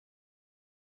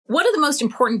What are the most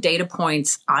important data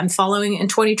points I'm following in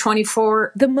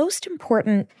 2024? The most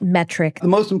important metric. The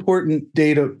most important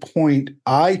data point,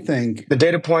 I think. The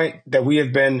data point that we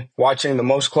have been watching the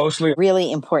most closely.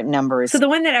 Really important numbers. So the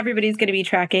one that everybody's going to be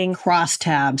tracking.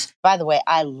 Crosstabs. By the way,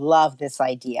 I love this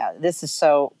idea. This is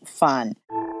so fun.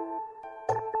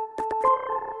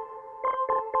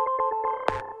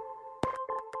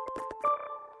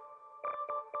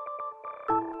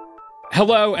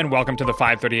 Hello and welcome to the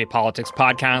 538 Politics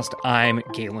Podcast. I'm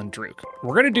Galen Druk.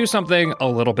 We're going to do something a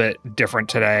little bit different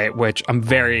today, which I'm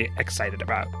very excited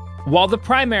about. While the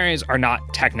primaries are not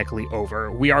technically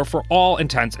over, we are for all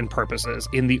intents and purposes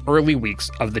in the early weeks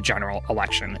of the general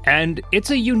election. And it's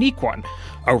a unique one.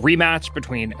 A rematch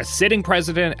between a sitting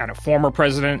president and a former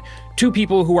president, two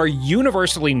people who are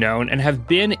universally known and have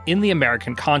been in the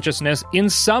American consciousness in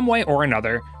some way or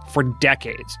another for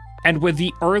decades. And with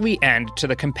the early end to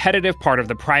the competitive part of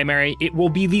the primary, it will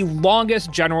be the longest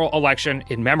general election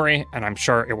in memory, and I'm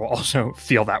sure it will also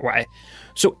feel that way.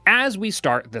 So as we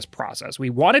start this process, we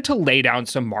wanted to lay down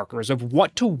some markers of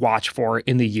what to watch for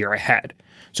in the year ahead.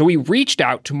 So we reached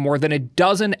out to more than a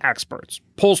dozen experts,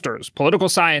 pollsters, political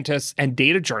scientists, and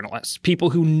data journalists, people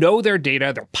who know their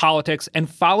data, their politics, and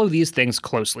follow these things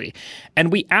closely.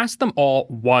 And we asked them all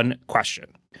one question.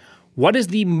 What is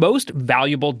the most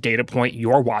valuable data point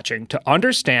you're watching to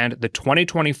understand the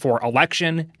 2024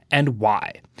 election and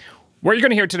why? What you're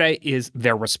going to hear today is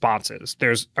their responses.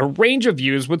 There's a range of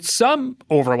views with some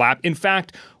overlap. In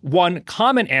fact, one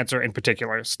common answer in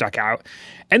particular stuck out.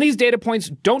 And these data points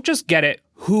don't just get at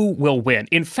who will win.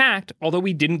 In fact, although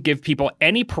we didn't give people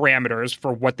any parameters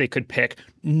for what they could pick,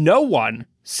 no one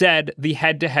said the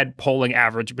head-to-head polling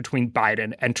average between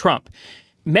Biden and Trump.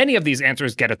 Many of these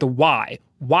answers get at the why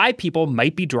people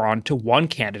might be drawn to one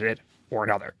candidate or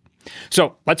another.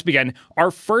 So let's begin. Our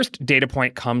first data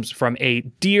point comes from a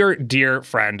dear, dear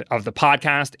friend of the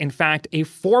podcast. In fact, a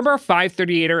former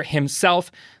 538er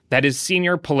himself, that is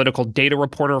senior political data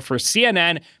reporter for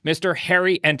CNN, Mr.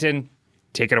 Harry Enten.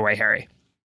 Take it away, Harry.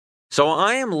 So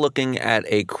I am looking at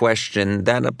a question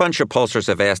that a bunch of pollsters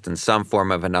have asked in some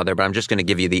form of another, but I'm just going to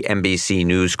give you the NBC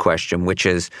News question, which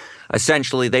is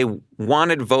essentially they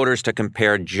wanted voters to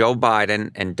compare Joe Biden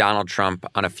and Donald Trump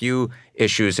on a few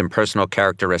issues and personal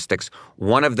characteristics,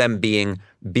 one of them being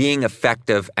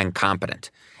effective and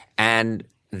competent. And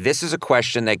this is a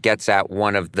question that gets at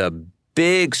one of the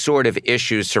big sort of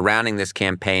issues surrounding this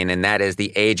campaign, and that is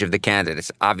the age of the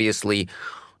candidates. Obviously,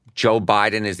 Joe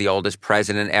Biden is the oldest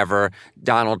president ever.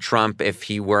 Donald Trump, if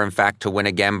he were in fact to win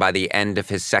again by the end of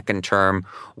his second term,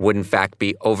 would in fact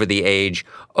be over the age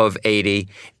of 80.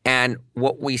 And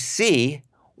what we see,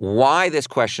 why this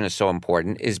question is so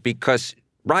important, is because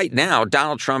right now,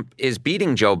 Donald Trump is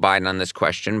beating Joe Biden on this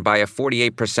question by a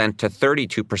 48% to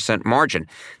 32% margin.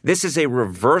 This is a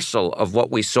reversal of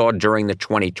what we saw during the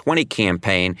 2020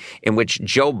 campaign, in which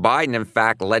Joe Biden, in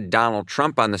fact, led Donald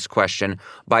Trump on this question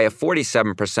by a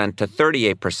 47% to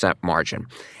 38% margin.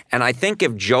 And I think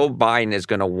if Joe Biden is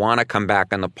going to want to come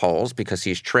back in the polls, because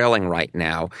he's trailing right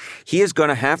now, he is going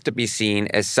to have to be seen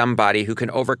as somebody who can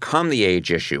overcome the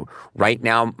age issue. Right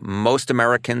now, most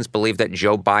Americans believe that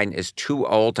Joe Biden is too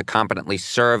old to competently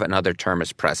serve another term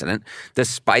as president,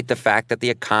 despite the fact that the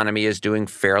economy is doing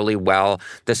fairly well,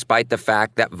 despite the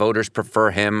fact that voters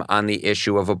prefer him on the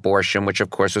issue of abortion, which, of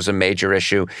course, was a major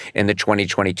issue in the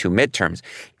 2022 midterms.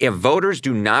 If voters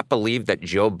do not believe that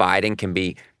Joe Biden can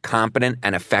be competent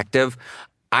and effective,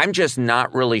 I'm just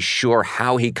not really sure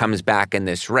how he comes back in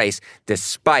this race,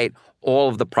 despite all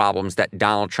of the problems that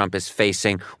Donald Trump is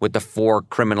facing with the 4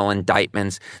 criminal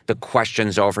indictments, the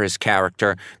questions over his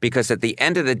character. Because at the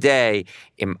end of the day,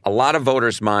 in a lot of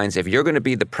voters' minds, if you're going to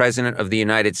be the president of the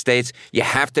United States, you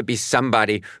have to be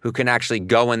somebody who can actually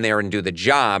go in there and do the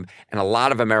job. And a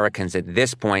lot of Americans at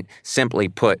this point, simply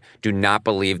put, do not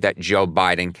believe that Joe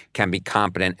Biden can be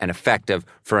competent and effective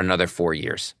for another 4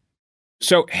 years.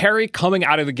 So Harry coming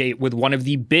out of the gate with one of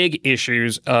the big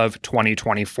issues of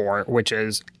 2024, which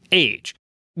is age.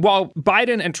 While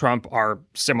Biden and Trump are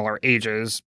similar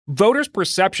ages, voters'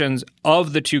 perceptions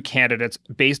of the two candidates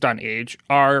based on age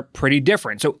are pretty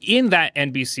different. So in that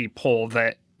NBC poll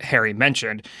that Harry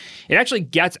mentioned, it actually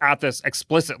gets at this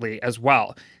explicitly as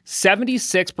well.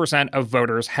 76% of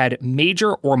voters had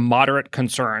major or moderate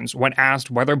concerns when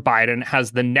asked whether Biden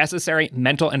has the necessary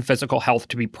mental and physical health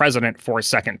to be president for a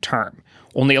second term.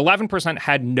 Only 11%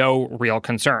 had no real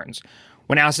concerns.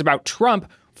 When asked about Trump,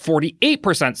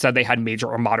 48% said they had major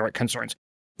or moderate concerns.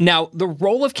 Now, the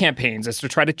role of campaigns is to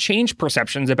try to change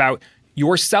perceptions about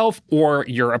yourself or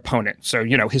your opponent. So,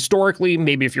 historically,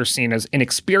 maybe if you're seen as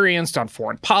inexperienced on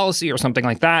foreign policy or something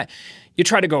like that, You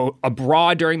try to go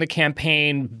abroad during the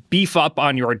campaign, beef up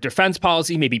on your defense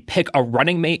policy, maybe pick a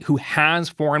running mate who has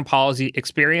foreign policy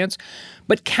experience.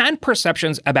 But can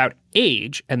perceptions about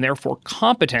age and therefore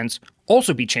competence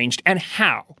also be changed, and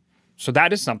how? So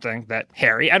that is something that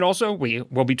Harry and also we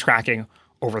will be tracking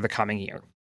over the coming year.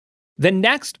 The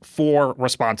next 4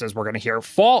 responses we're going to hear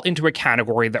fall into a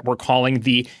category that we're calling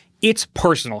the "it's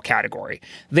personal" category.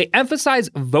 They emphasize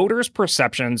voters'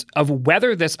 perceptions of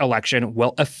whether this election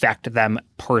will affect them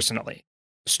personally.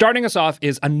 Starting us off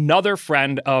is another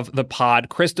friend of the pod,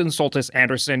 Kristen Soltis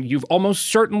Anderson. You've almost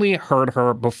certainly heard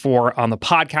her before on the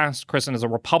podcast. Kristen is a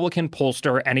Republican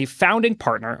pollster and a founding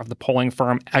partner of the polling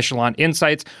firm Echelon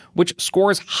Insights, which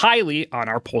scores highly on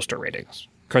our pollster ratings.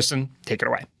 Kristen, take it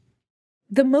away.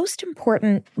 The most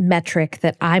important metric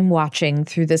that I'm watching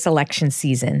through this election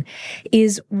season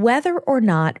is whether or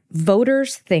not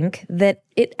voters think that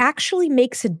it actually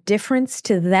makes a difference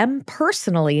to them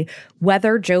personally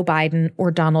whether Joe Biden or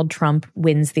Donald Trump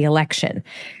wins the election.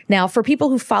 Now, for people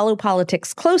who follow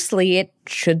politics closely, it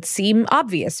should seem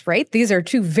obvious, right? These are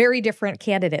 2 very different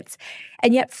candidates.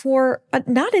 And yet for a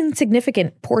not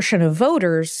insignificant portion of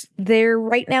voters, there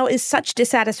right now is such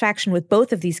dissatisfaction with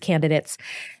both of these candidates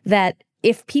that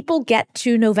if people get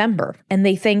to November and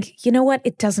they think, you know what,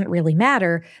 it doesn't really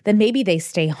matter, then maybe they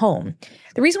stay home.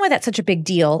 The reason why that's such a big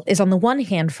deal is, on the one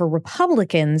hand, for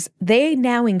Republicans, they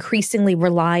now increasingly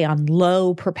rely on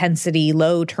low propensity,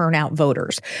 low turnout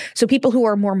voters. So people who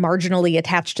are more marginally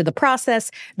attached to the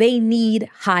process, they need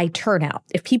high turnout.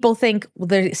 If people think, well,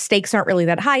 the stakes aren't really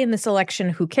that high in this election,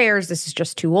 who cares? This is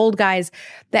just 2 old guys,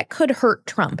 that could hurt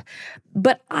Trump.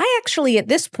 But I actually, at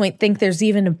this point, think there's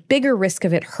even a bigger risk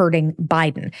of it hurting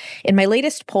Biden. In my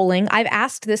latest polling, I've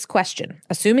asked this question.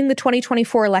 Assuming the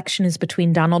 2024 election is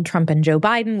between Donald Trump and Joe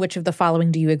Biden, which of the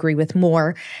following do you agree with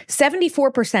more?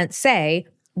 74% say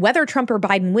whether Trump or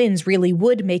Biden wins really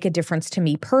would make a difference to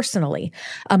me personally.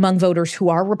 Among voters who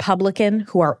are Republican,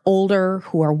 who are older,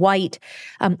 who are white,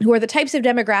 who are the types of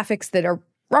demographics that are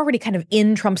already kind of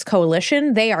in Trump's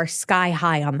coalition, they are sky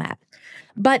high on that.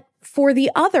 But for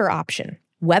the other option,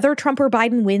 whether Trump or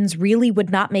Biden wins really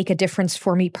would not make a difference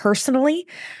for me personally,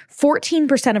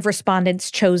 14% of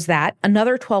respondents chose that.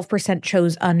 Another 12%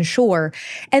 chose unsure.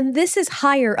 And this is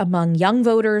higher among young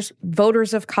voters,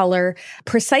 voters of color,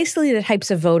 precisely the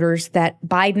types of voters that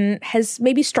Biden has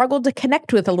maybe struggled to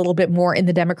connect with a little bit more in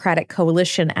the Democratic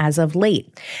coalition as of late.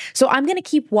 So I'm going to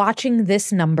keep watching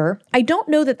this number. I don't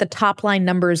know that the top line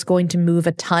number is going to move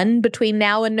a ton between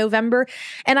now and November.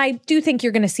 And I do think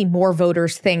you're going to see more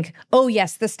voters think, oh,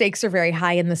 yes, the stakes are very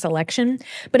high in this election.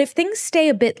 But if things stay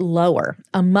a bit lower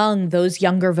among those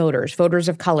younger voters, voters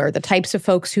of color, the types of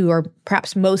folks who are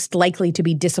perhaps most likely to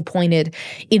be disappointed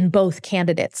in both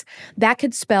candidates, that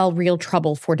could spell real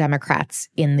trouble for Democrats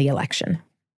in the election.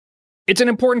 It's an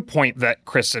important point that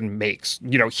Kristen makes.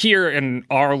 You know, here in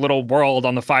our little world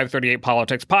on the 538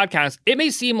 Politics podcast, it may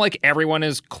seem like everyone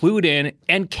is clued in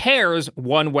and cares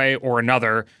one way or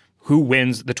another who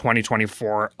wins the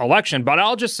 2024 election. But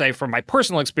I'll just say, from my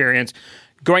personal experience,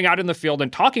 going out in the field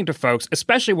and talking to folks,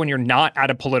 especially when you're not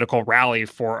at a political rally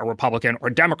for a Republican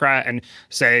or Democrat and,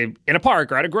 say, in a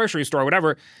park or at a grocery store,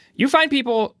 whatever, you find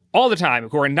people all the time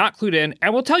who are not clued in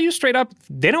and will tell you straight up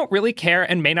they don't really care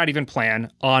and may not even plan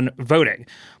on voting.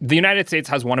 The United States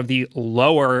has one of the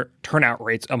lower turnout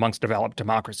rates amongst developed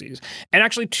democracies. And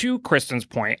actually, to Kristen's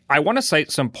point, I want to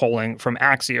cite some polling from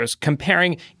Axios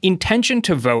comparing intention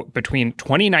to vote between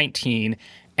 2019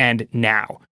 and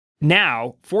now.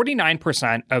 Now,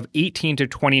 49% of 18 to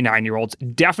 29-year-olds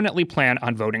definitely plan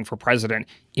on voting for president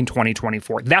in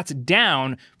 2024. That's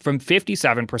down from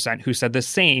 57% who said the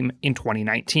same in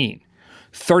 2019.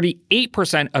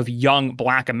 38% of young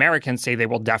Black Americans say they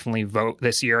will definitely vote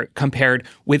this year, compared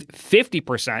with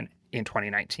 50% in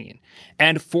 2019.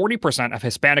 And 40% of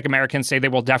Hispanic Americans say they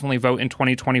will definitely vote in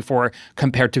 2024,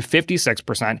 compared to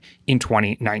 56% in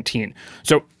 2019.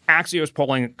 So Axios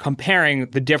polling comparing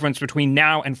the difference between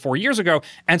now and 4 years ago,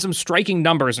 and some striking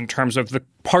numbers in terms of the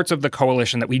parts of the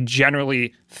coalition that we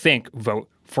generally think vote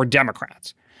for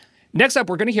Democrats. Next up,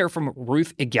 we're going to hear from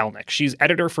Ruth Egelnik. She's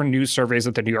editor for news surveys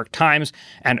at the New York Times.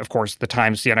 And of course, the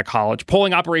Times Siena College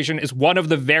polling operation is one of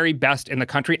the very best in the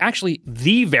country, actually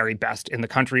the very best in the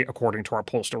country, according to our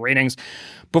pollster ratings.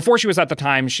 Before she was at the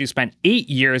Times, she spent 8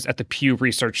 years at the Pew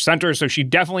Research Center, so she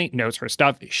definitely knows her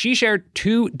stuff. She shared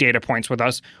 2 data points with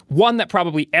us, one that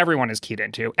probably everyone is keyed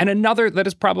into, and another that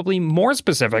is probably more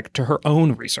specific to her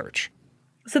own research.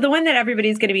 So the one that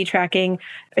everybody's going to be tracking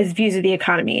is views of the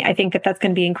economy. I think that that's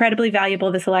going to be incredibly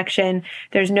valuable this election.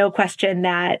 There's no question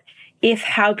that if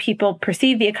how people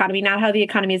perceive the economy, not how the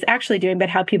economy is actually doing, but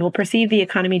how people perceive the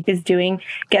economy is doing,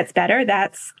 gets better,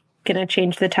 that's going to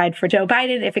change the tide for Joe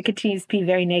Biden. If it continues to be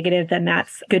very negative, then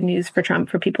that's good news for Trump,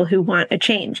 for people who want a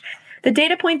change. The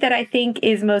data point that I think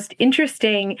is most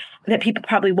interesting that people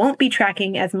probably won't be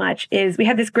tracking as much is we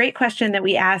had this great question that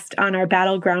we asked on our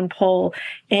battleground poll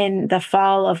in the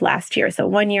fall of last year, so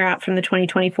 1 year out from the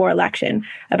 2024 election,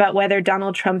 about whether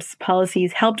Donald Trump's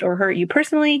policies helped or hurt you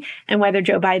personally and whether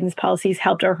Joe Biden's policies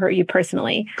helped or hurt you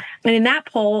personally. And in that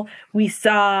poll, we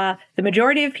saw the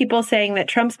majority of people saying that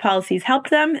Trump's policies helped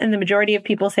them and the majority of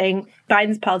people saying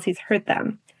Biden's policies hurt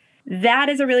them. That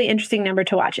is a really interesting number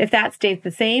to watch. If that stays the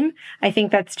same, I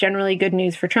think that's generally good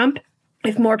news for Trump.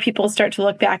 If more people start to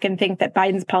look back and think that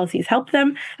Biden's policies helped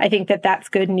them, I think that that's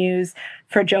good news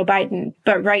for Joe Biden.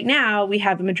 But right now, we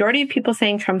have a majority of people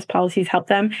saying Trump's policies helped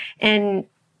them. And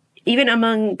even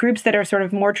among groups that are sort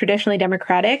of more traditionally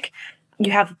Democratic,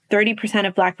 you have 30%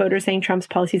 of Black voters saying Trump's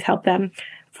policies helped them.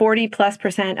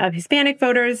 40+% of Hispanic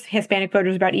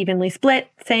voters about evenly split,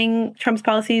 saying Trump's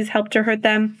policies helped or hurt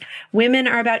them. Women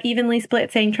are about evenly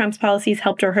split, saying Trump's policies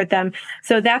helped or hurt them.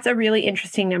 So that's a really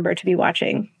interesting number to be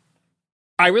watching.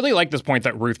 I really like this point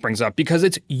that Ruth brings up because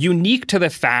it's unique to the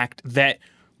fact that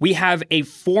we have a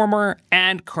former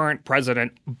and current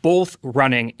president both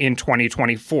running in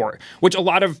 2024, which a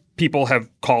lot of people have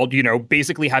called,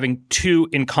 basically having two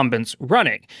incumbents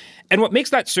running. And what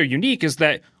makes that so unique is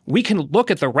that we can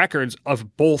look at the records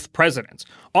of both presidents.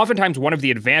 Oftentimes, one of the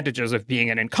advantages of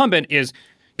being an incumbent is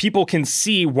people can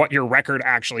see what your record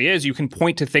actually is. You can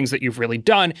point to things that you've really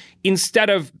done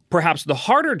instead of perhaps the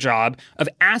harder job of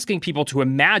asking people to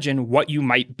imagine what you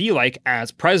might be like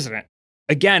as president.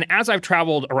 Again, as I've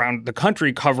traveled around the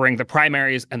country covering the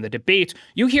primaries and the debates,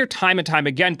 you hear time and time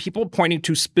again people pointing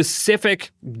to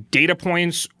specific data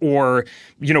points or,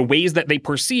 ways that they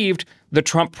perceived the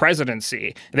Trump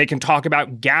presidency. They can talk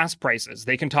about gas prices.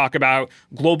 They can talk about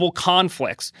global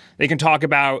conflicts. They can talk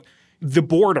about the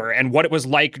border and what it was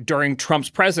like during Trump's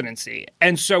presidency.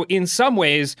 And so in some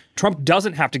ways, Trump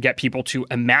doesn't have to get people to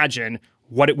imagine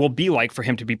what it will be like for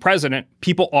him to be president.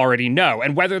 People already know.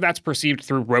 And whether that's perceived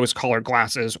through rose-colored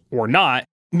glasses or not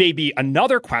may be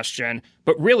another question.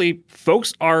 But really,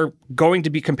 folks are going to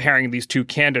be comparing these two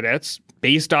candidates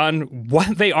based on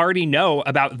what they already know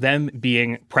about them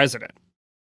being president.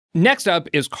 Next up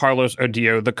is Carlos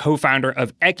Odillo, the co-founder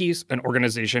of X, an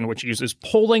organization which uses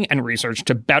polling and research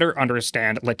to better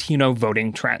understand Latino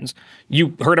voting trends.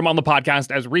 You heard him on the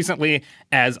podcast as recently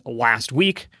as last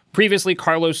week. Previously,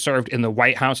 Carlos served in the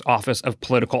White House Office of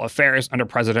Political Affairs under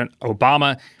President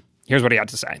Obama. Here's what he had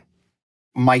to say.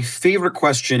 My favorite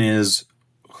question is,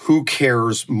 who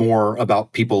cares more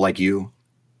about people like you?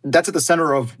 That's at the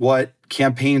center of what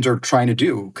campaigns are trying to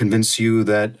do, convince you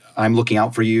that I'm looking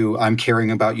out for you, I'm caring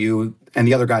about you, and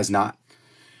the other guy's not.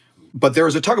 But there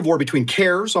is a tug of war between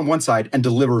cares on one side and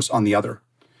delivers on the other.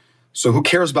 So who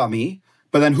cares about me?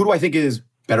 But then who do I think is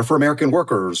better for American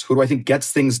workers? Who do I think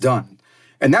gets things done?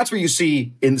 And that's where you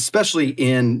see, especially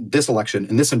in this election,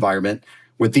 in this environment,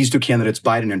 with these two candidates,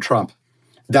 Biden and Trump,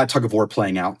 that tug of war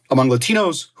playing out. Among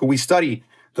Latinos who we study,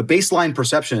 the baseline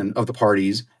perception of the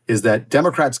parties is that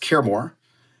Democrats care more,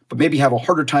 but maybe have a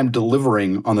harder time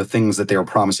delivering on the things that they are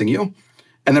promising you.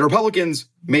 And that Republicans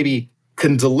maybe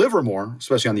can deliver more,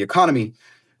 especially on the economy,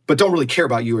 but don't really care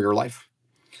about you or your life.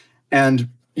 And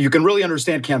you can really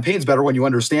understand campaigns better when you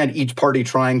understand each party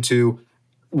trying to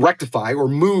rectify or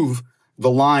move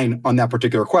the line on that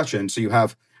particular question. So you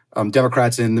have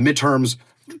Democrats in the midterms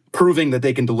proving that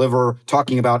they can deliver,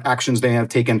 talking about actions they have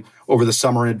taken over the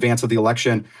summer in advance of the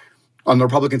election. On the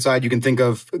Republican side, you can think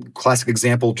of classic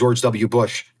example, George W.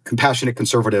 Bush, compassionate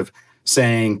conservative,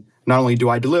 saying, not only do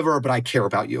I deliver, but I care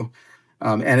about you.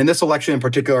 And in this election in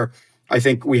particular, I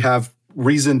think we have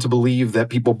reason to believe that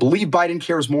people believe Biden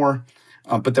cares more,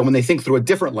 but then when they think through a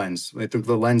different lens, they think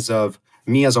through the lens of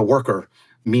me as a worker,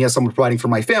 me as someone providing for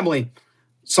my family,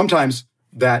 sometimes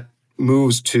that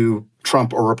moves to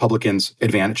Trump or Republicans'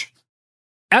 advantage.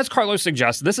 As Carlos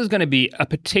suggests, this is going to be a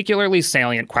particularly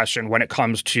salient question when it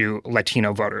comes to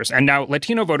Latino voters. And now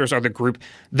Latino voters are the group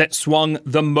that swung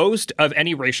the most of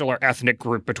any racial or ethnic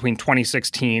group between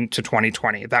 2016 to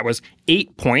 2020. That was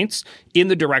 8 points in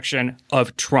the direction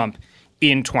of Trump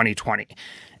in 2020.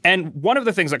 And one of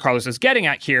the things that Carlos is getting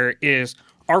at here is,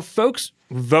 are folks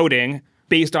voting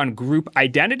based on group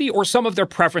identity or some of their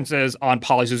preferences on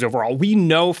policies overall? We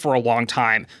know for a long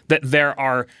time that there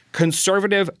are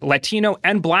conservative Latino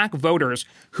and Black voters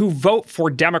who vote for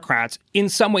Democrats in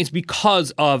some ways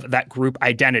because of that group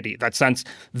identity, that sense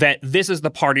that this is the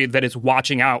party that is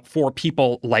watching out for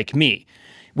people like me.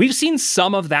 We've seen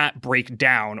some of that break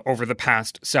down over the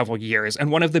past several years,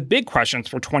 and one of the big questions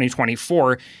for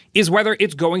 2024 is whether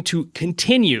it's going to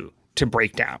continue to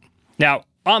break down. Now,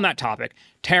 on that topic,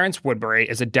 Terrence Woodbury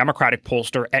is a Democratic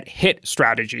pollster at HIT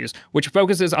Strategies, which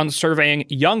focuses on surveying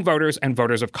young voters and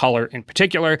voters of color in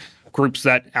particular, groups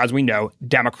that, as we know,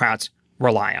 Democrats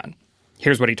rely on.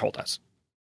 Here's what he told us.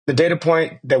 The data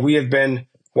point that we have been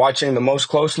watching the most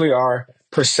closely are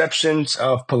perceptions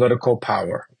of political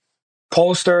power.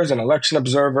 Pollsters and election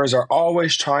observers are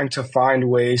always trying to find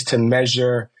ways to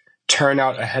measure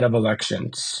turnout ahead of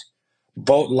elections.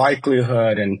 Vote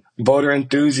likelihood and voter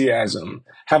enthusiasm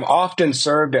have often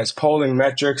served as polling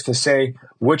metrics to say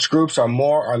which groups are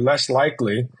more or less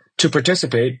likely to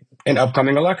participate in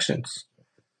upcoming elections.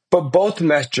 But both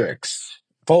metrics,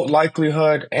 vote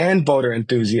likelihood and voter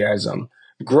enthusiasm,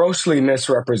 grossly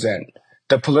misrepresent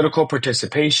the political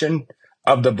participation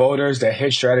of the voters that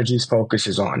HIT Strategies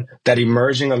focuses on, that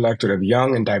emerging electorate of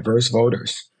young and diverse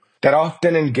voters that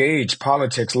often engage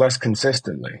politics less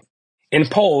consistently. In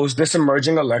polls, this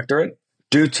emerging electorate,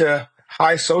 due to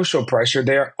high social pressure,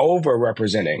 they are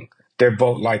overrepresenting their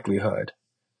vote likelihood.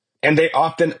 And they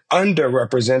often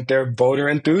underrepresent their voter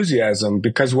enthusiasm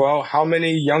because, well, how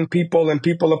many young people and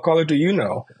people of color do you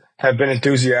know have been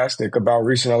enthusiastic about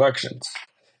recent elections?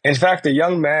 In fact, a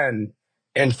young man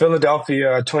in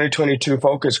Philadelphia 2022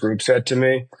 focus group said to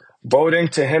me, voting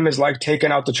to him is like taking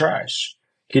out the trash.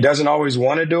 He doesn't always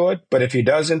want to do it, but if he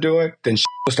doesn't do it, then shit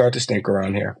will start to stink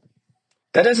around here.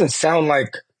 That doesn't sound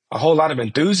like a whole lot of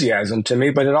enthusiasm to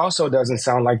me, but it also doesn't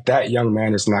sound like that young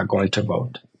man is not going to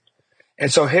vote.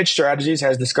 And so HIT Strategies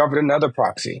has discovered another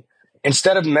proxy.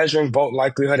 Instead of measuring vote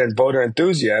likelihood and voter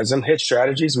enthusiasm, HIT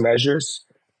Strategies measures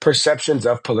perceptions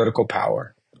of political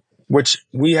power, which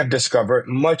we have discovered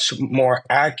much more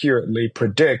accurately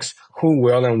predicts who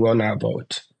will and will not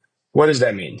vote. What does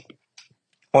that mean?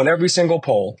 On every single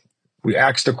poll, we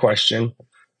ask the question,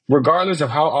 regardless of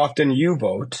how often you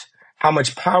vote, how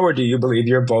much power do you believe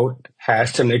your vote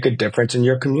has to make a difference in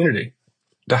your community?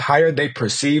 The higher they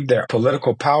perceive their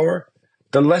political power,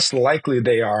 the less likely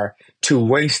they are to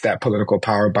waste that political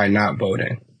power by not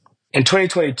voting. In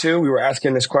 2022, we were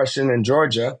asking this question in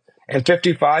Georgia, and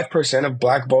 55% of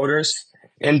Black voters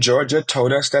in Georgia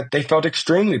told us that they felt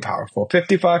extremely powerful,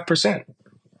 55%.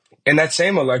 In that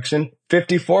same election,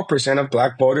 54% of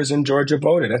Black voters in Georgia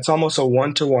voted. That's almost a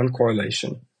 1-to-1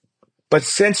 correlation. But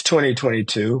since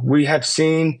 2022, we have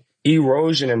seen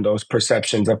erosion in those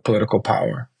perceptions of political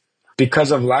power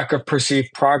because of lack of perceived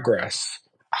progress,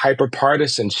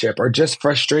 hyperpartisanship, or just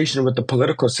frustration with the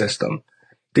political system.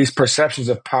 These perceptions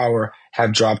of power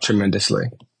have dropped tremendously.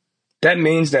 That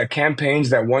means that campaigns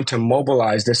that want to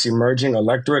mobilize this emerging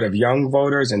electorate of young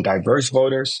voters and diverse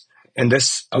voters in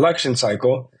this election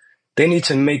cycle, they need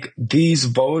to make these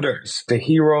voters the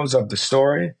heroes of the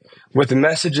story with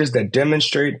messages that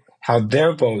demonstrate how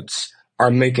their votes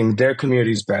are making their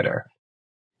communities better.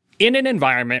 In an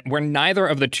environment where neither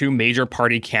of the two major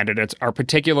party candidates are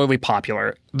particularly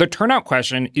popular, the turnout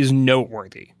question is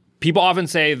noteworthy. People often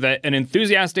say that an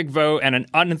enthusiastic vote and an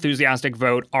unenthusiastic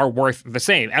vote are worth the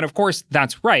same. And of course,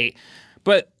 that's right.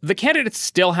 But the candidates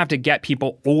still have to get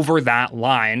people over that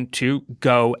line to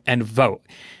go and vote.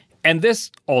 And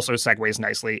this also segues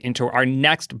nicely into our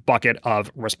next bucket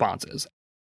of responses.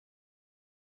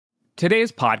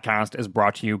 Today's podcast is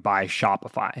brought to you by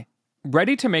Shopify.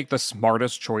 Ready to make the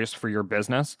smartest choice for your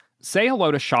business? Say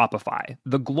hello to Shopify,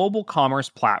 the global commerce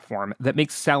platform that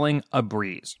makes selling a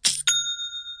breeze.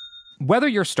 Whether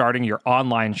you're starting your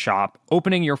online shop,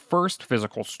 opening your first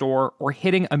physical store, or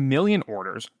hitting 1 million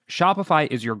orders, Shopify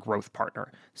is your growth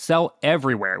partner. Sell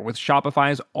everywhere with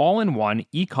Shopify's all-in-one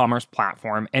e-commerce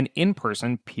platform and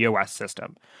in-person POS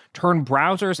system. Turn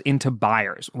browsers into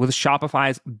buyers with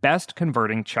Shopify's best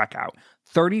converting checkout,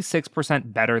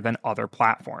 36% better than other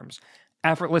platforms.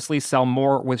 Effortlessly sell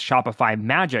more with Shopify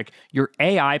Magic, your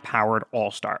AI-powered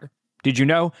all-star. Did you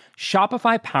know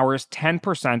Shopify powers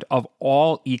 10% of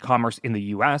all e-commerce in the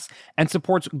US and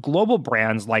supports global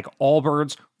brands like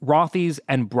Allbirds, Rothy's,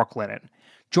 and Brooklinen?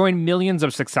 Join millions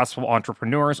of successful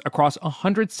entrepreneurs across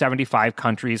 175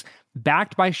 countries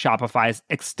backed by Shopify's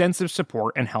extensive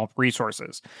support and help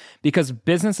resources. Because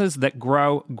businesses that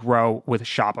grow, grow with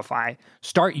Shopify.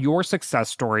 Start your success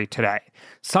story today.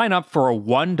 Sign up for a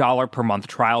 $1 per month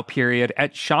trial period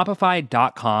at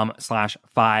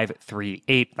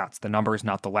shopify.com/538. That's the numbers,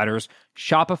 not the letters.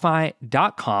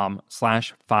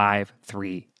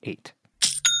 Shopify.com/538.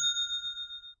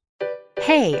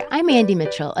 Hey, I'm Andy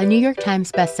Mitchell, a New York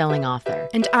Times bestselling author.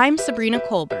 And I'm Sabrina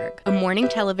Kohlberg, a morning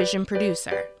television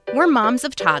producer. We're moms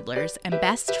of toddlers and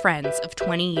best friends of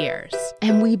 20 years.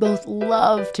 And we both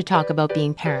love to talk about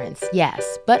being parents,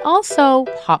 yes, but also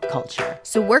pop culture.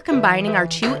 So we're combining our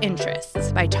two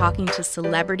interests by talking to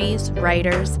celebrities,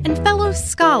 writers, and fellow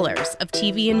scholars of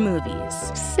TV and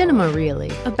movies. Cinema,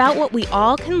 really. About what we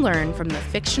all can learn from the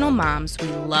fictional moms we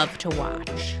love to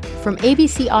watch. From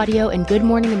ABC Audio and Good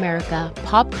Morning America,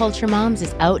 Pop Culture Moms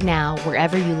is out now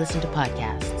wherever you listen to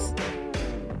podcasts.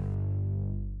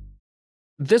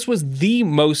 This was the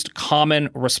most common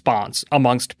response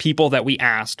amongst people that we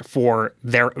asked for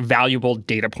their valuable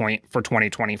data point for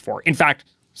 2024. In fact,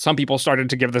 some people started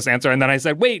to give this answer, and then I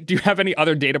said, wait, do you have any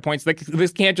other data points?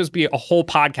 This can't just be a whole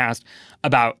podcast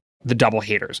about the double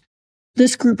haters.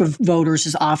 This group of voters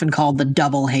is often called the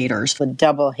double haters. The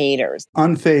double haters.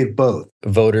 Unfave both.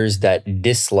 Voters that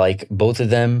dislike both of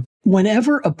them.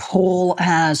 Whenever a poll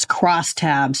has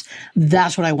crosstabs,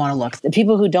 that's what I want to look. The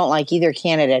people who don't like either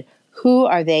candidate, who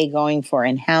are they going for,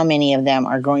 and how many of them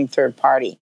are going third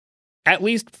party? At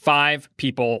least 5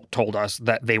 people told us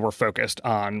that they were focused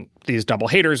on these double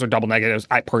haters or double negatives.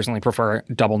 I personally prefer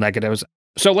double negatives.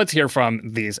 So let's hear from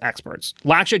these experts.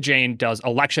 Laksha Jain does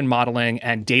election modeling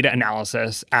and data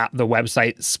analysis at the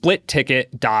website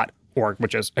splitticket.org,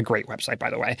 which is a great website,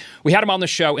 by the way. We had him on the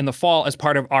show in the fall as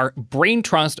part of our Brain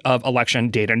Trust of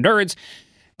Election Data Nerds,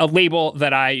 a label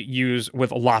that I use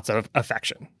with lots of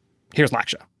affection. Here's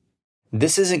Laksha.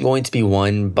 This isn't going to be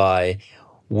won by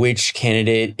which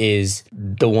candidate is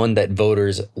the one that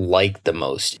voters like the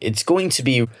most. It's going to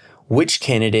be which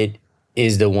candidate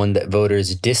is the one that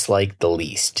voters dislike the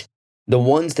least. The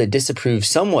ones that disapprove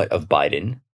somewhat of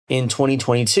Biden. In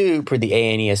 2022, per the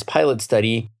ANES pilot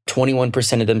study,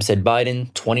 21% of them said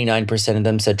Biden, 29% of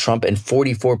them said Trump, and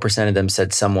 44% of them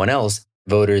said someone else.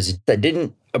 Voters that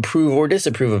didn't approve or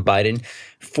disapprove of Biden,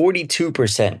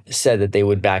 42% said that they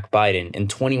would back Biden, and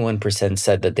 21%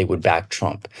 said that they would back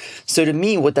Trump. So to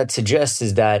me, what that suggests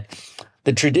is that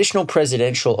the traditional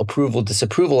presidential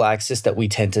approval-disapproval axis that we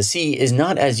tend to see is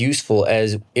not as useful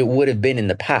as it would have been in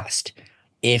the past.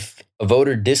 If a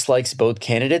voter dislikes both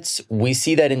candidates, we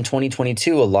see that in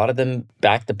 2022, a lot of them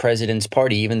backed the president's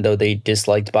party, even though they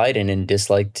disliked Biden and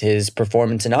disliked his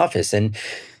performance in office. And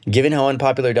given how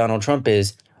unpopular Donald Trump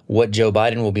is, what Joe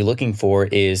Biden will be looking for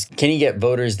is, can he get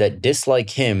voters that dislike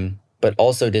him, but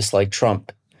also dislike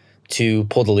Trump, to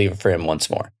pull the lever for him once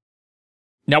more?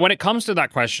 Now, when it comes to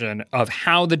that question of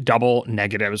how the double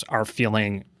negatives are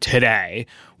feeling today,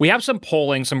 we have some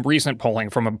recent polling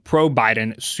from a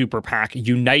pro-Biden super PAC,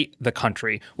 Unite the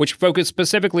Country, which focused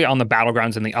specifically on the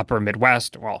battlegrounds in the upper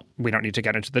Midwest. Well, we don't need to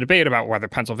get into the debate about whether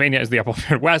Pennsylvania is the upper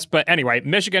Midwest, but anyway,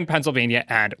 Michigan, Pennsylvania,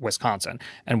 and Wisconsin.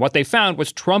 And what they found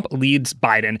was Trump leads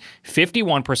Biden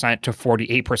 51% to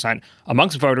 48%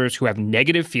 amongst voters who have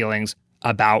negative feelings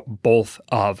about both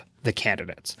of the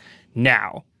candidates.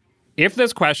 Now, if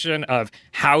this question of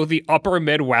how the upper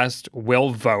Midwest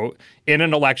will vote in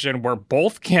an election where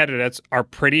both candidates are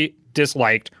pretty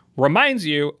disliked reminds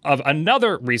you of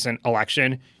another recent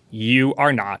election, you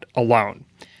are not alone.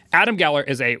 Adam Geller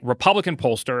is a Republican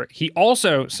pollster. He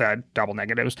also said double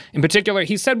negatives. In particular,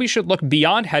 he said we should look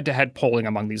beyond head-to-head polling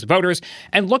among these voters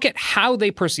and look at how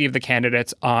they perceive the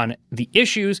candidates on the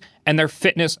issues and their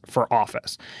fitness for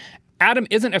office. Adam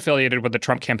isn't affiliated with the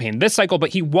Trump campaign this cycle,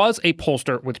 but he was a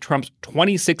pollster with Trump's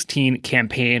 2016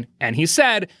 campaign, and he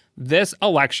said this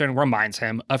election reminds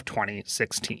him of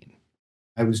 2016.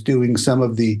 I was doing some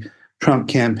of the Trump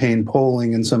campaign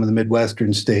polling in some of the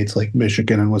Midwestern states like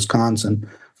Michigan and Wisconsin,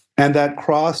 and that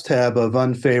crosstab of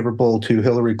unfavorable to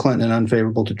Hillary Clinton and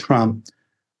unfavorable to Trump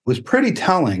was pretty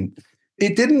telling.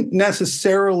 It didn't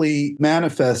necessarily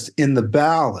manifest in the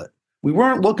ballot. We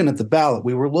weren't looking at the ballot.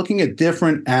 We were looking at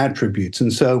different attributes.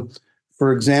 And so,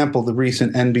 for example, the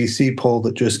recent NBC poll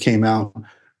that just came out,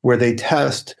 where they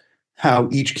test how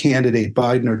each candidate,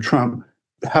 Biden or Trump,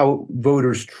 how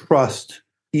voters trust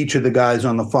each of the guys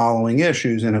on the following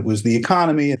issues. And it was the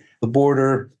economy, the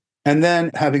border, and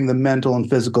then having the mental and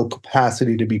physical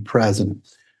capacity to be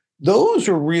president. Those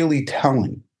are really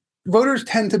telling. Voters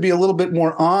tend to be a little bit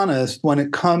more honest when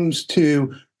it comes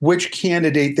to which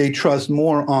candidate they trust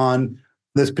more on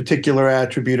this particular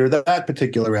attribute or that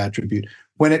particular attribute.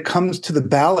 When it comes to the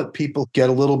ballot, people get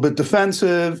a little bit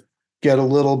defensive, get a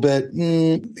little bit,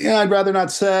 I'd rather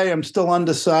not say, I'm still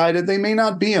undecided. They may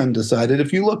not be undecided.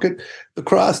 If you look at the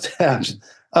crosstabs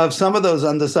of some of those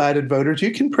undecided voters,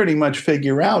 you can pretty much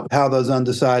figure out how those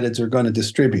undecideds are going to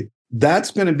distribute.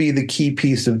 That's going to be the key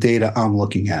piece of data I'm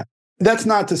looking at. That's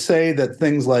not to say that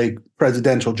things like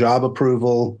presidential job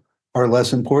approval are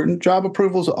less important. Job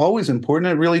approval is always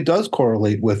important. It really does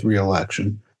correlate with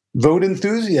re-election. Vote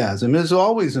enthusiasm is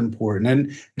always important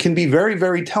and can be very,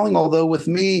 very telling. Although with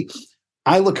me,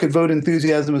 I look at vote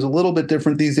enthusiasm as a little bit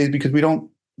different these days because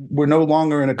we're no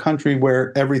longer in a country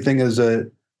where everything is a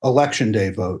election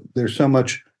day vote. There's so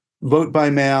much vote by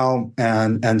mail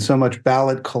and so much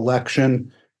ballot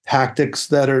collection tactics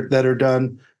that are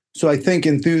done. So I think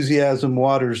enthusiasm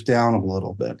waters down a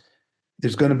little bit.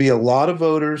 There's going to be a lot of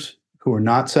voters who are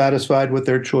not satisfied with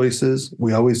their choices.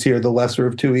 We always hear the lesser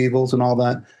of two evils and all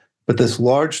that. But this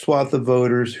large swath of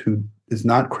voters who is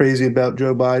not crazy about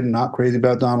Joe Biden, not crazy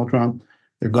about Donald Trump,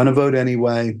 they're going to vote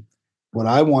anyway. What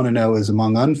I want to know is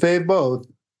among unfavor both,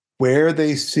 where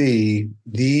they see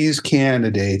these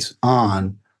candidates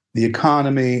on the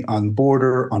economy, on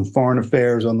border, on foreign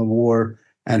affairs, on the war,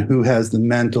 and who has the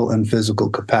mental and physical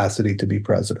capacity to be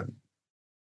president.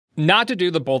 Not to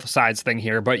do the both sides thing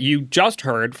here, but you just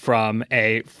heard from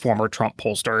a former Trump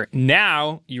pollster.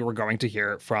 Now you are going to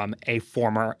hear from a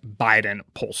former Biden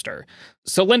pollster.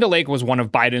 So Linda Lake was one of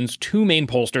Biden's two main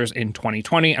pollsters in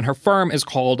 2020, and her firm is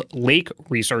called Lake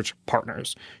Research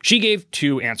Partners. She gave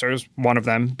two answers, one of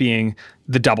them being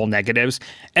the double negatives,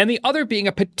 and the other being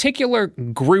a particular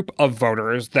group of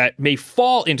voters that may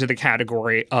fall into the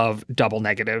category of double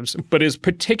negatives, but is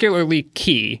particularly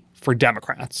key for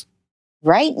Democrats.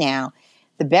 Right now,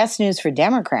 the best news for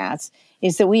Democrats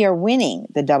is that we are winning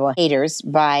the double haters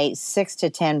by 6 to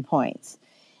 10 points.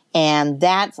 And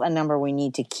that's a number we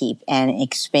need to keep and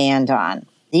expand on.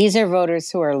 These are voters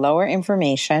who are lower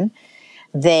information.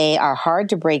 They are hard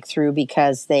to break through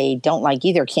because they don't like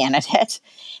either candidate.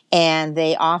 And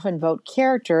they often vote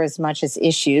character as much as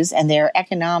issues, and they're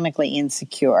economically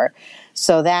insecure.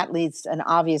 So that leads to an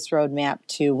obvious roadmap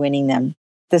to winning them.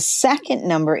 The second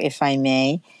number, if I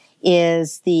may,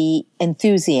 is the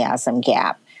enthusiasm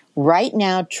gap. Right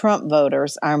now, Trump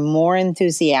voters are more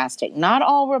enthusiastic. Not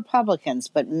all Republicans,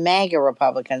 but MAGA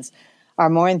Republicans are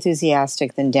more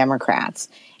enthusiastic than Democrats.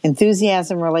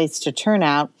 Enthusiasm relates to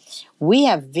turnout. We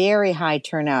have very high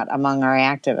turnout among our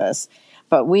activists,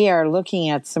 but we are looking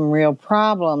at some real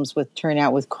problems with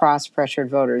turnout with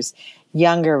cross-pressured voters,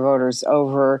 younger voters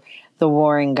over the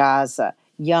war in Gaza,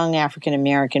 young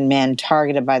African-American men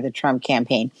targeted by the Trump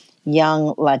campaign,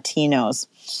 young Latinos.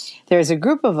 There's a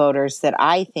group of voters that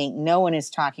I think no one is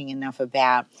talking enough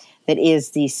about that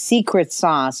is the secret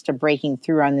sauce to breaking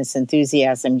through on this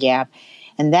enthusiasm gap.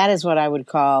 And that is what I would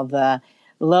call the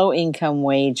low income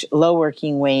wage, low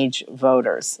working wage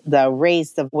voters, the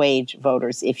raise the wage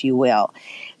voters, if you will.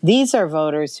 These are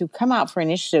voters who come out for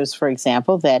initiatives, for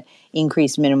example, that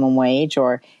increase minimum wage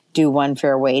or do one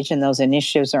fair wage, and those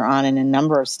initiatives are on in a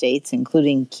number of states,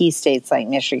 including key states like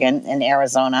Michigan and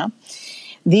Arizona.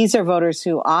 These are voters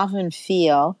who often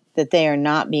feel that they are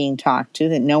not being talked to,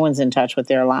 that no one's in touch with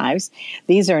their lives.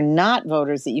 These are not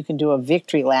voters that you can do a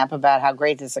victory lap about how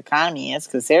great this economy is,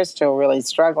 because they're still really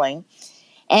struggling.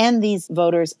 And these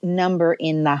voters number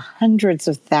in the hundreds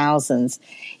of thousands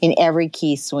in every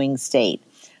key swing state.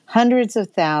 Hundreds of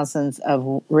thousands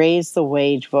of raise the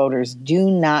wage voters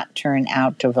do not turn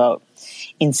out to vote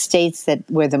in states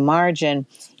where the margin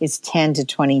is 10 to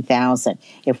 20,000.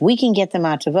 If we can get them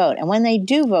out to vote, and when they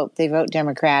do vote, they vote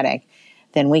Democratic,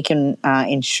 then we can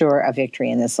ensure a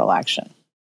victory in this election.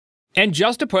 And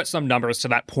just to put some numbers to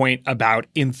that point about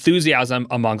enthusiasm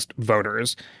amongst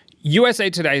voters, USA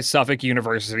Today's Suffolk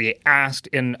University asked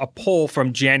in a poll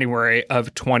from January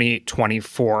of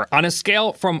 2024, on a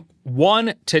scale from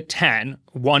 1 to 10,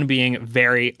 1 being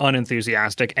very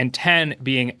unenthusiastic and 10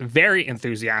 being very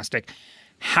enthusiastic,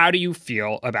 how do you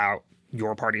feel about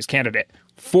your party's candidate?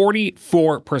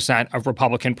 44% of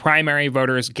Republican primary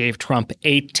voters gave Trump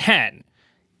a 10.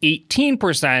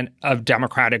 18% of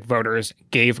Democratic voters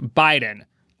gave Biden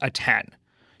a 10.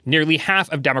 Nearly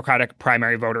half of Democratic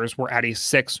primary voters were at a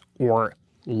 6 or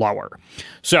lower.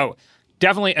 So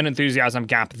definitely an enthusiasm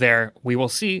gap there. We will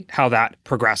see how that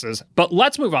progresses. But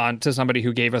let's move on to somebody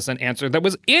who gave us an answer that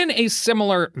was in a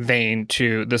similar vein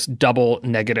to this double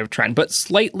negative trend, but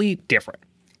slightly different.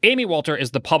 Amy Walter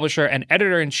is the publisher and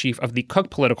editor-in-chief of the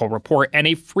Cook Political Report and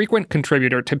a frequent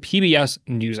contributor to PBS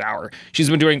NewsHour.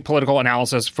 She's been doing political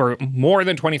analysis for more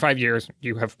than 25 years.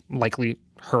 You have likely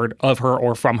heard of her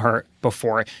or from her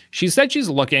before. She said she's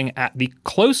looking at the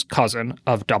close cousin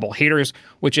of double haters,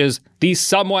 which is the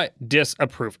somewhat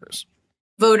disapprovers.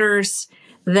 Voters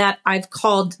that I've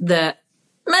called the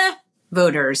meh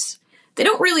voters. They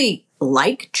don't really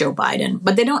like Joe Biden,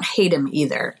 but they don't hate him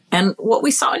either. And what we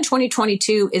saw in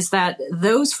 2022 is that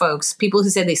those folks, people who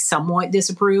said they somewhat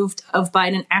disapproved of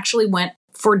Biden, actually went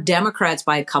for Democrats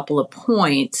by a couple of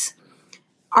points.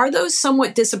 Are those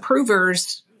somewhat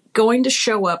disapprovers going to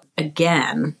show up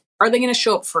again? Are they going to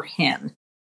show up for him?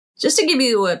 Just to give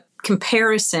you a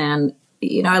comparison,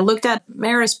 I looked at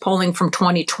Marist polling from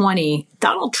 2020.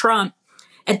 Donald Trump,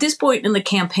 at this point in the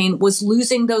campaign, was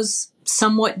losing those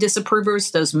somewhat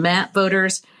disapprovers, those MAT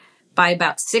voters, by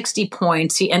about 60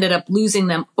 points. He ended up losing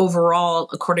them overall,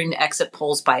 according to exit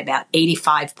polls, by about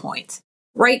 85 points.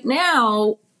 Right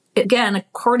now, again,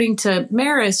 according to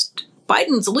Marist,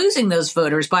 Biden's losing those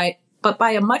voters but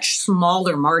by a much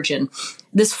smaller margin.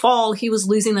 This fall, he was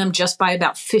losing them just by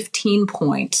about 15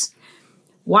 points.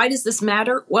 Why does this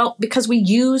matter? Well, because we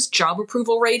use job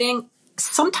approval rating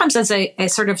sometimes as a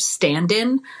sort of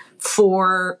stand-in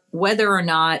for whether or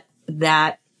not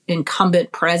that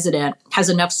incumbent president has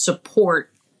enough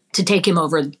support to take him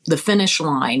over the finish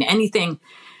line. Anything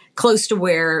close to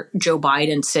where Joe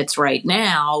Biden sits right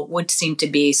now would seem to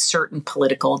be certain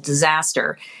political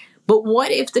disaster. But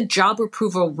what if the job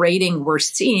approval rating we're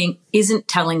seeing isn't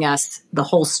telling us the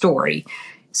whole story,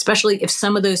 especially if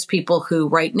some of those people who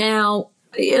right now,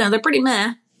 they're pretty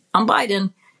meh on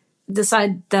Biden,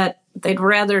 decide that they'd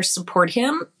rather support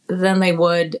him than they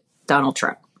would Donald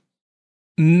Trump.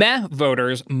 Meh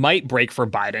voters might break for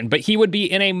Biden, but he would be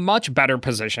in a much better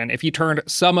position if he turned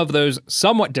some of those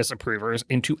somewhat disapprovers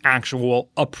into actual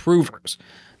approvers.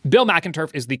 Bill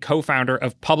McInturff is the co-founder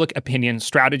of Public Opinion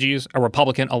Strategies, a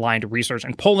Republican-aligned research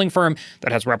and polling firm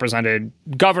that has represented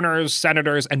governors,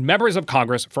 senators, and members of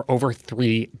Congress for over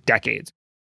 3 decades.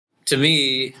 To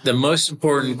me, the most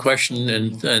important question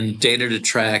and data to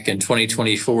track in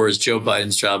 2024 is Joe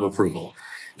Biden's job approval.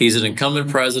 He's an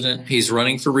incumbent president. He's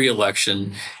running for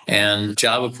re-election, and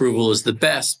job approval is the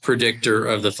best predictor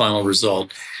of the final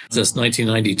result. Since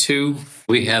 1992,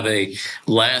 we have a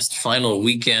last final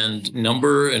weekend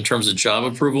number in terms of job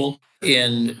approval.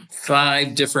 In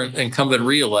 5 different incumbent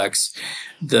re-elects,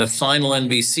 the final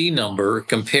NBC number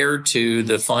compared to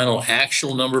the final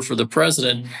actual number for the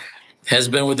president has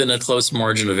been within a close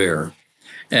margin of error.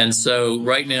 And so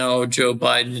right now, Joe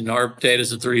Biden, in our data,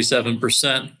 is at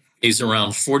 37%. He's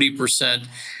around 40%,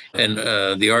 and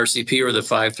the RCP, or the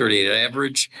 538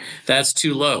 average, that's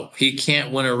too low. He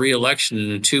can't win a re-election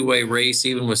in a two-way race,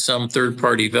 even with some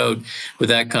third-party vote, with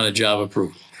that kind of job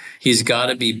approval. He's got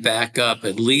to be back up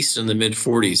at least in the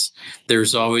mid-40s.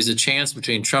 There's always a chance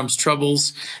between Trump's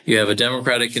troubles. You have a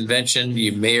Democratic convention.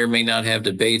 You may or may not have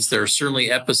debates. There are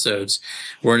certainly episodes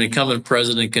where an incumbent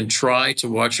president can try to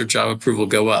watch your job approval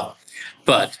go up.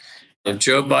 But if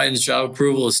Joe Biden's job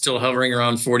approval is still hovering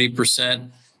around 40%,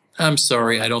 I'm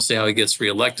sorry, I don't see how he gets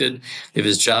reelected. If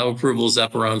his job approval is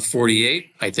up around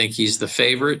 48, I think he's the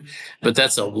favorite. But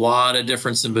that's a lot of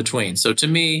difference in between. So to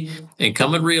me,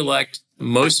 incumbent reelect,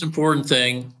 most important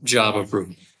thing, job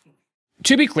approval.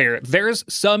 To be clear, there's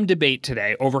some debate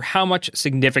today over how much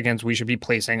significance we should be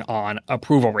placing on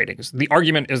approval ratings. The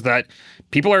argument is that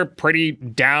people are pretty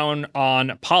down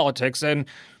on politics, and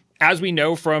as we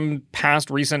know from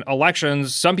past recent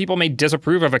elections, some people may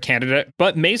disapprove of a candidate,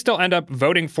 but may still end up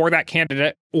voting for that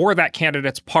candidate or that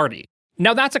candidate's party.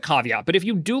 Now, that's a caveat, but if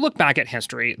you do look back at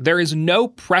history, there is no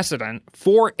precedent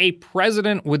for a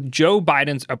president with Joe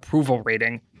Biden's approval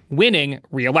rating winning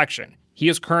re-election. He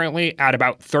is currently at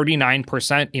about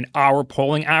 39% in our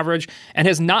polling average and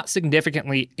has not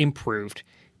significantly improved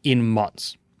in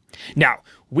months. Now,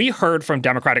 we heard from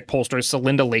Democratic pollster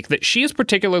Celinda Lake that she is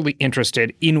particularly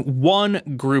interested in one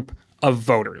group of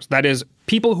voters, that is,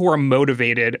 people who are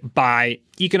motivated by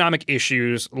economic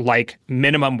issues like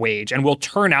minimum wage and will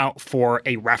turn out for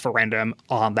a referendum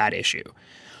on that issue.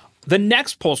 The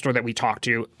next pollster that we talked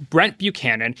to, Brent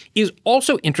Buchanan, is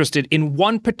also interested in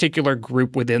one particular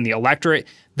group within the electorate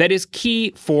that is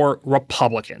key for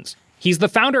Republicans. He's the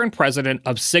founder and president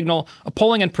of Signal, a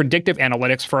polling and predictive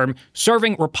analytics firm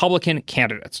serving Republican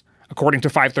candidates. According to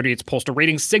 538's pollster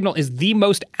ratings, Signal is the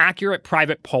most accurate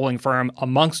private polling firm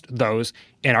amongst those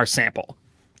in our sample.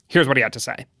 Here's what he had to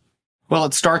say. Well,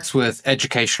 it starts with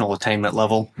educational attainment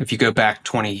level. If you go back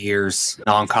 20 years,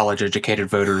 non-college educated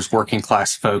voters, working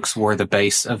class folks were the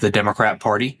base of the Democrat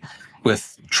Party.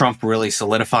 With Trump really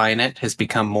solidifying it, has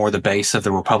become more the base of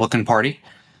the Republican Party.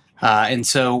 And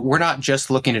so we're not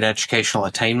just looking at educational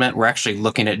attainment, we're actually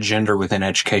looking at gender within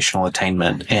educational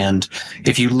attainment. And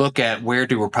if you look at where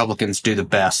do Republicans do the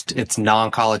best, it's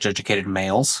non-college educated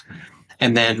males.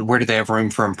 And then where do they have room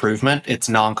for improvement? It's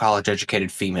non-college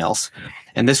educated females.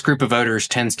 And this group of voters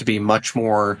tends to be much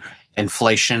more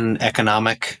inflation,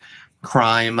 economic,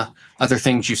 crime, other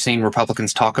things you've seen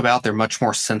Republicans talk about. They're much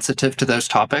more sensitive to those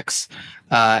topics.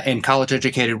 And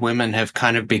college-educated women have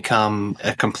kind of become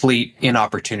a complete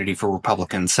inopportunity for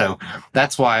Republicans. So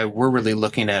that's why we're really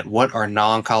looking at what are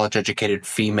non-college educated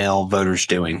female voters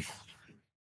doing.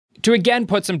 To again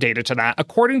put some data to that,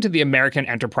 according to the American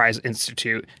Enterprise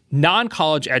Institute,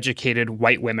 non-college educated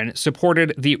white women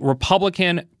supported the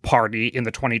Republican Party in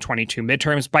the 2022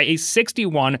 midterms by a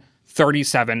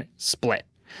 61-37 split.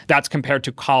 That's compared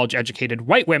to college-educated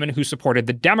white women who supported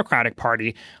the Democratic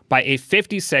Party by a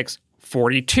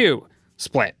 56-42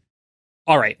 split.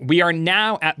 All right, we are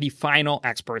now at the final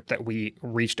expert that we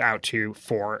reached out to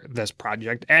for this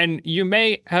project, and you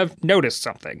may have noticed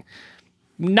something.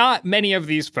 Not many of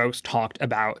these folks talked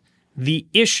about the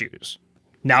issues.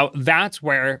 Now, that's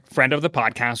where friend of the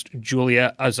podcast,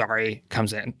 Julia Azari,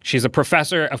 comes in. She's a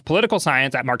professor of political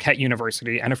science at Marquette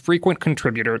University and a frequent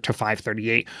contributor to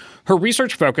 538. Her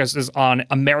research focus is on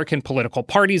American political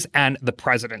parties and the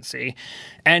presidency.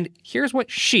 And here's what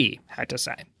she had to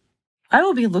say. I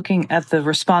will be looking at the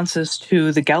responses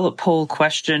to the Gallup poll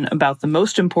question about the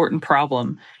most important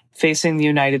problem facing the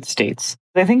United States.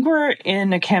 I think we're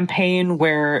in a campaign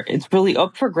where it's really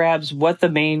up for grabs what the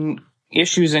main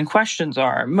issues and questions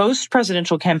are. Most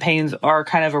presidential campaigns are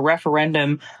kind of a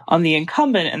referendum on the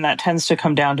incumbent, and that tends to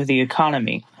come down to the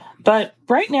economy. But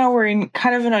right now we're in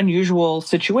kind of an unusual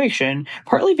situation,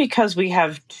 partly because we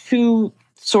have two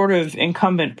sort of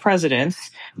incumbent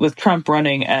presidents, with Trump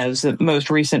running as the most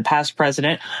recent past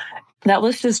president. That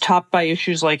list is topped by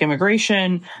issues like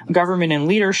immigration, government and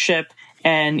leadership,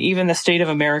 and even the state of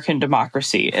American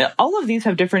democracy. All of these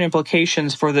have different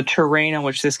implications for the terrain on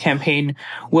which this campaign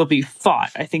will be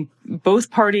fought. I think both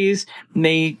parties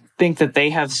may think that they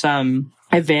have some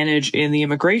advantage in the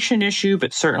immigration issue,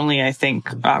 but certainly I think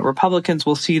Republicans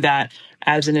will see that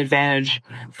as an advantage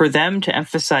for them to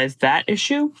emphasize that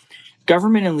issue.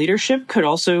 Government and leadership could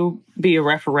also be a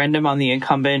referendum on the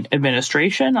incumbent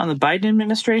administration, on the Biden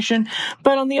administration.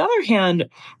 But on the other hand,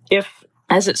 if,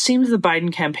 as it seems the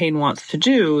Biden campaign wants to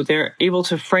do, they're able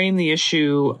to frame the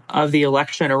issue of the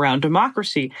election around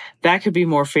democracy, that could be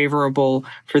more favorable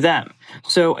for them.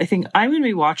 So I think I'm going to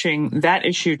be watching that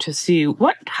issue to see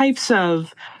what types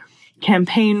of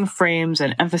campaign frames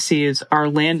and emphases are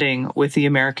landing with the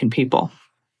American people.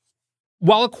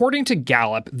 While according to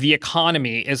Gallup, the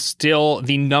economy is still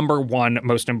the number one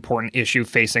most important issue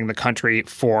facing the country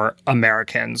for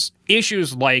Americans,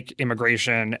 issues like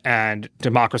immigration and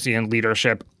democracy and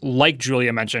leadership, like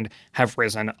Julia mentioned, have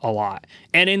risen a lot.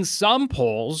 And in some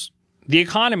polls, the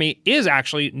economy is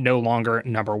actually no longer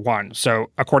number one.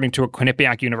 So according to a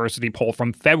Quinnipiac University poll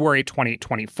from February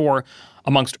 2024,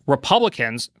 amongst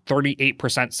Republicans,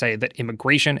 38% say that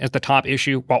immigration is the top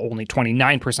issue, while only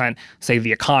 29% say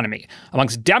the economy.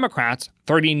 Amongst Democrats,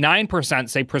 39%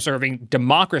 say preserving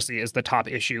democracy is the top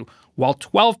issue, while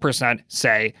 12%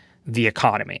 say the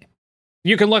economy.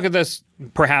 You can look at this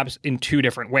perhaps in two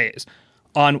different ways.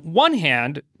 On one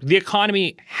hand, the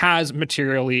economy has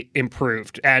materially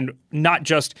improved, and not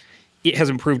just it has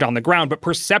improved on the ground, but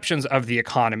perceptions of the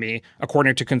economy,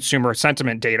 according to consumer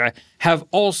sentiment data, have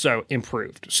also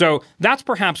improved. So that's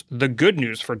perhaps the good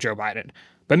news for Joe Biden.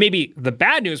 But maybe the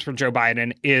bad news for Joe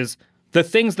Biden is the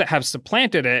things that have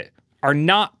supplanted it are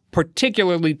not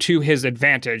particularly to his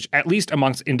advantage, at least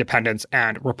amongst independents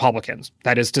and Republicans.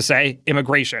 That is to say,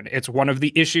 immigration. It's one of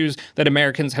the issues that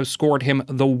Americans have scored him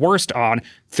the worst on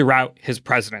throughout his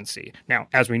presidency. Now,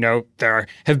 as we know, there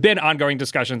have been ongoing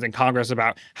discussions in Congress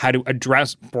about how to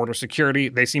address border security.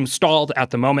 They seem stalled at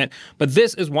the moment, but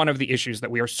this is one of the issues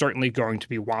that we are certainly going to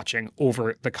be watching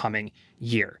over the coming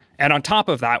year. And on top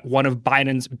of that, one of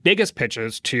Biden's biggest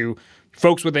pitches to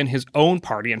folks within his own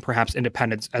party and perhaps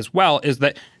independents as well is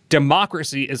that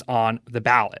democracy is on the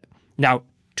ballot. Now,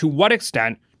 to what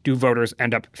extent do voters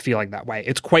end up feeling that way?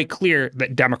 It's quite clear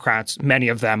that Democrats, many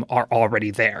of them, are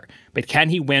already there. But can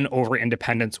he win over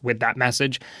independents with that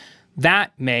message?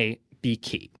 That may be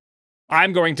key.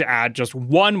 I'm going to add just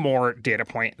one more data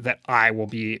point that I will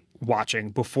be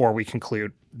watching before we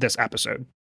conclude this episode.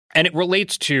 And it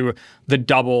relates to the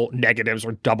double negatives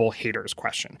or double haters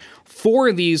question.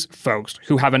 For these folks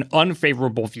who have an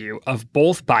unfavorable view of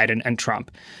both Biden and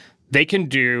Trump, they can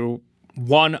do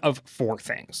one of four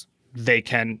things. They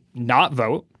can not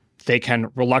vote, they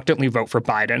can reluctantly vote for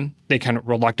Biden, they can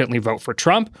reluctantly vote for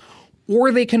Trump,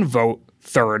 or they can vote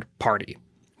third party.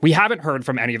 We haven't heard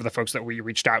from any of the folks that we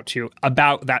reached out to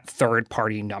about that third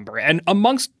party number. And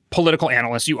amongst political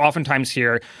analysts, you oftentimes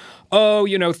hear,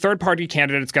 oh, third party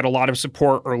candidates get a lot of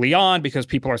support early on because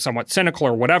people are somewhat cynical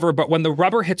or whatever. But when the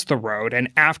rubber hits the road and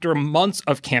after months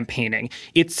of campaigning,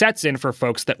 it sets in for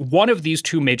folks that one of these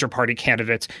two major party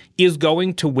candidates is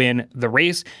going to win the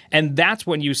race. And that's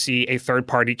when you see a third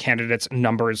party candidate's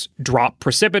numbers drop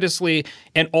precipitously.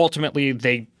 And ultimately,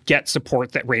 they get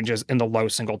support that ranges in the low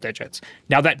single digits.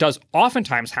 Now, that does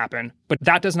oftentimes happen, but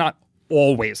that does not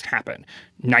always happen.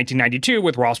 1992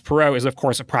 with Ross Perot is, of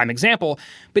course, a prime example.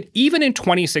 But even in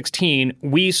 2016,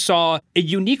 we saw a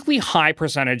uniquely high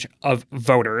percentage of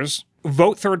voters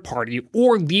vote third party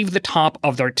or leave the top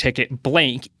of their ticket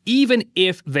blank, even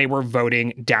if they were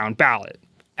voting down ballot.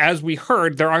 As we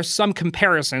heard, there are some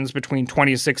comparisons between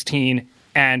 2016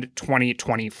 and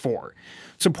 2024.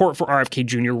 Support for RFK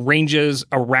Jr. ranges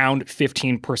around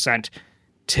 15%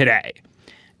 today.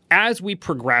 As we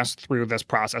progress through this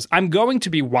process, I'm going to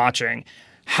be watching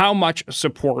how much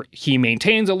support he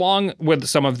maintains along with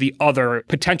some of the other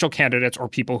potential candidates or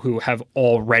people who have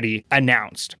already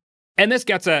announced. And this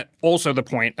gets at also the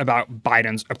point about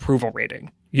Biden's approval rating.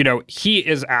 You know, he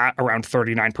is at around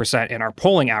 39% in our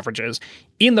polling averages.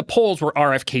 In the polls where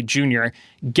RFK Jr.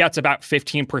 gets about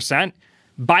 15%,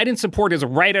 Biden's support is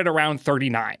right at around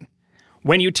 39.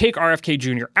 When you take RFK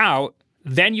Jr. out,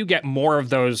 then you get more of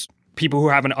those people who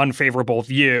have an unfavorable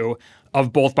view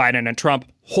of both Biden and Trump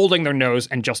holding their nose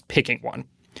and just picking one.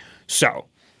 So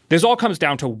this all comes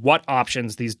down to what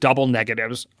options these double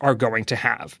negatives are going to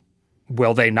have.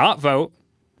 Will they not vote?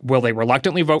 Will they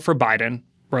reluctantly vote for Biden,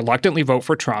 reluctantly vote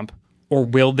for Trump, or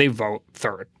will they vote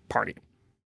third party?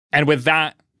 And with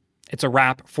that, it's a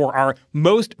wrap for our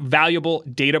most valuable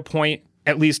data point,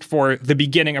 at least for the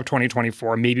beginning of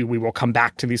 2024. Maybe we will come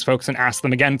back to these folks and ask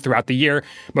them again throughout the year,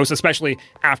 most especially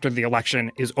after the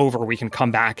election is over. We can come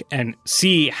back and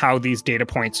see how these data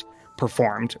points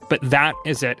performed. But that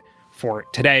is it for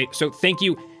today. So thank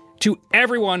you to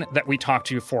everyone that we talked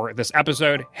to for this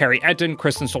episode: Harry Enten,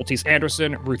 Kristen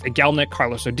Soltis-Anderson, Ruth Egelnik,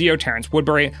 Carlos Odillo, Terrence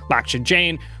Woodbury, Laksha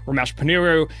Jain, Ramesh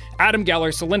Ponnuru, Adam Geller,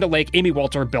 Celinda Lake, Amy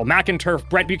Walter, Bill McInturf,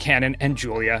 Brett Buchanan, and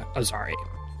Julia Azari.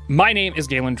 My name is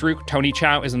Galen Druk. Tony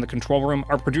Chow is in the control room.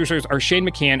 Our producers are Shane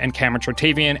McKeon and Cameron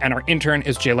Chotavian, and our intern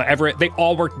is Jayla Everett. They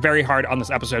all worked very hard on this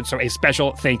episode, so a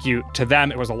special thank you to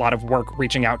them. It was a lot of work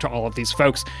reaching out to all of these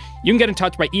folks. You can get in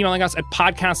touch by emailing us at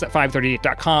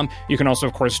podcast@538.com. You can also,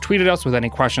 of course, tweet at us with any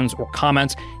questions or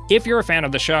comments. If you're a fan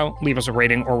of the show, leave us a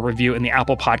rating or review in the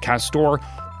Apple Podcast Store,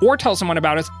 or tell someone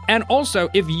about us. And also,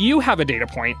 if you have a data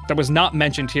point that was not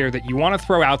mentioned here that you want to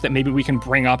throw out that maybe we can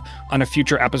bring up on a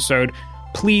future episode,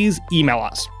 please email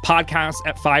us,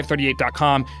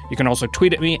 podcast@538.com. You can also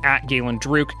tweet at me at Galen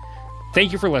Druk.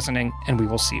 Thank you for listening, and we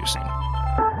will see you soon.